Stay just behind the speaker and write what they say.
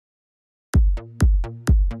It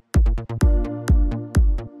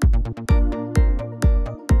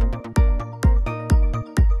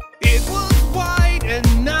was white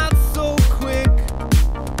and not so quick.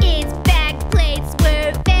 Its back plates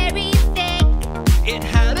were very thick. It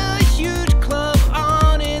had a huge club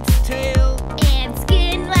on its tail. And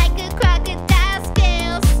skin like a crocodile's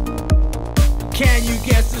scales. Can you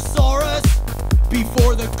guess thesaurus?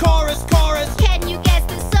 Before the chorus, chorus. Can you guess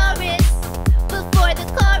thesaurus? Before the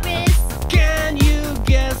chorus. Can you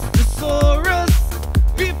guess thesaurus?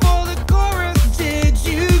 Before the chorus, did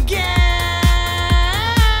you guess?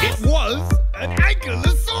 It was an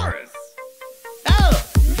ankylosaurus. Oh!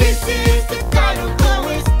 This is the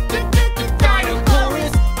Dinochorus, the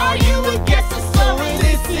Dinochorus. Are you a guessosaurus?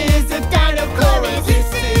 This is a Dinochorus.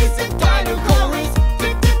 This is a Dinochorus,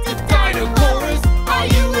 the Dinochorus. Are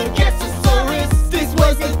you a guessosaurus? This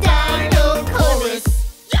was a Dinochorus.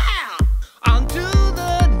 Yeah! On to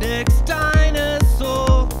the next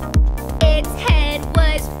dinosaur. Its head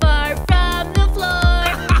was far from the floor.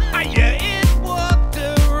 Yeah, it walked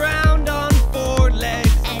around on four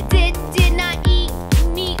legs. And it did not eat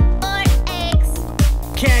meat or eggs.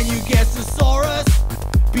 Can you guess thesaurus?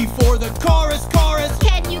 Before the chorus, chorus.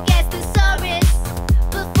 Can you guess thesaurus?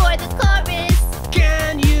 Before the chorus.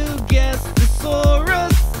 Can you guess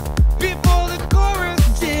thesaurus? Before the chorus,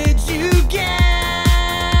 did you guess?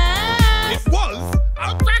 It was a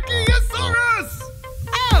brachiosaurus.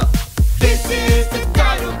 Oh! This is the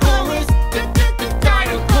Dinochorus, the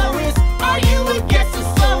Dinochorus. Are you a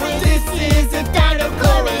guessosaurus? This is a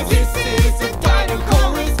Dinochorus. This is a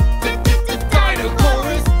Dinochorus, the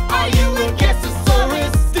Dinochorus. Are you a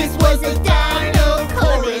guessosaurus? This was a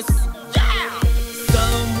Dinochorus. Yeah!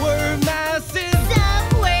 Some were massive, Some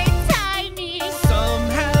were tiny. some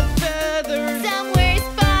had feathers. Some were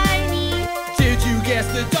spiny. Did you guess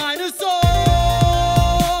the dinosaur?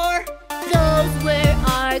 Those were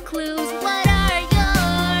our clues. What are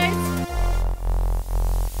yours?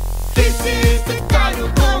 This is